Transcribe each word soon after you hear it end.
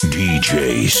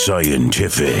DJ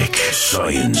Scientific,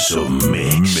 Science of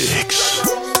Mix.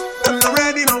 I'm not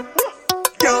ready now.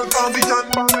 Can't position.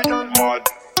 Mad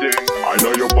thing. I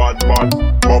know you bad.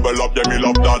 Bubble up, yeah, me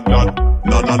love that.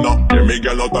 No. Yeah, me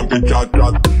girl out and be chat.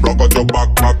 Rock out your back,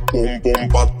 boom,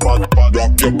 pat.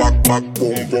 Rock your back,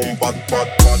 boom, pat.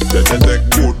 Take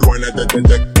good when it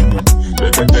take.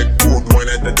 Good when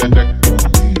it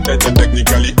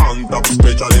technically on top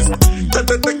specialist.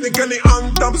 Technically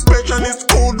on top specialist.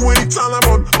 Good when it's all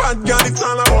about. Bad girl, it's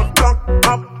all about. Rock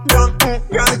up, down,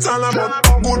 girl, it's all about.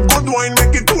 Good wine,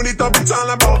 make it tune it up, it's all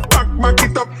about. Back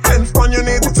it up, hands on your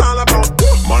knees, it's all about.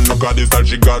 Man, look at this that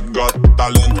she got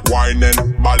talent. Wine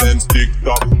and balance,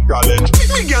 TikTok challenge.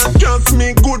 Me can't trust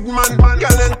me, good man,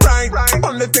 talent right.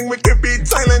 Only thing we keep it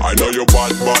silent. I know you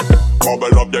bad.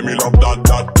 Bubble up, yeah, me love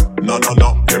that. No.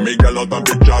 Yeah, me girl out and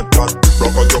be chat.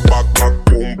 Rock out your back,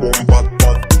 boom, pat.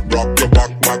 Rock your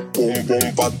back, boom,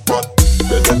 pat.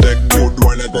 Take good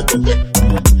when it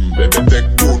take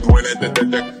good when it take.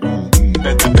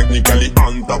 Technically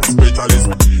on top specialist.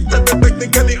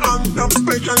 Technically on top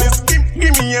specialist.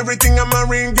 Give me everything, I'm a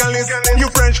real gallus. You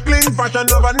fresh, clean, fashion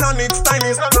over, none, it's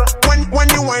stylist. When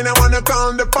you whine, I wanna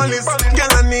call the police. Girl,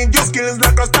 I need your skills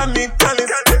like a Stanley Chalice.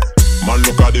 Man,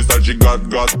 look at this that she got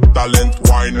talent.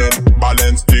 Wine and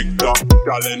balance, TikTok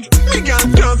challenge. Me can't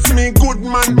trust me, good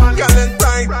man, talent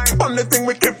right. Only thing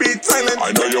we keep it silent.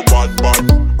 I know you bad.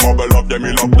 Bubble up, yeah, me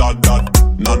love that.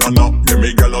 No. Yeah,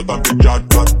 me girl out and be chat.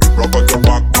 Rock out your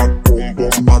back, boom,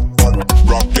 pat.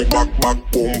 Rock your back,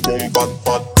 boom,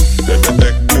 pat.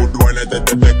 Take good when it take.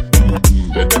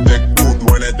 Good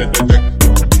when it take.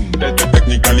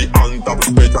 Technically on top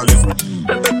specialist.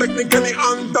 Technically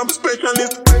on top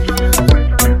specialist.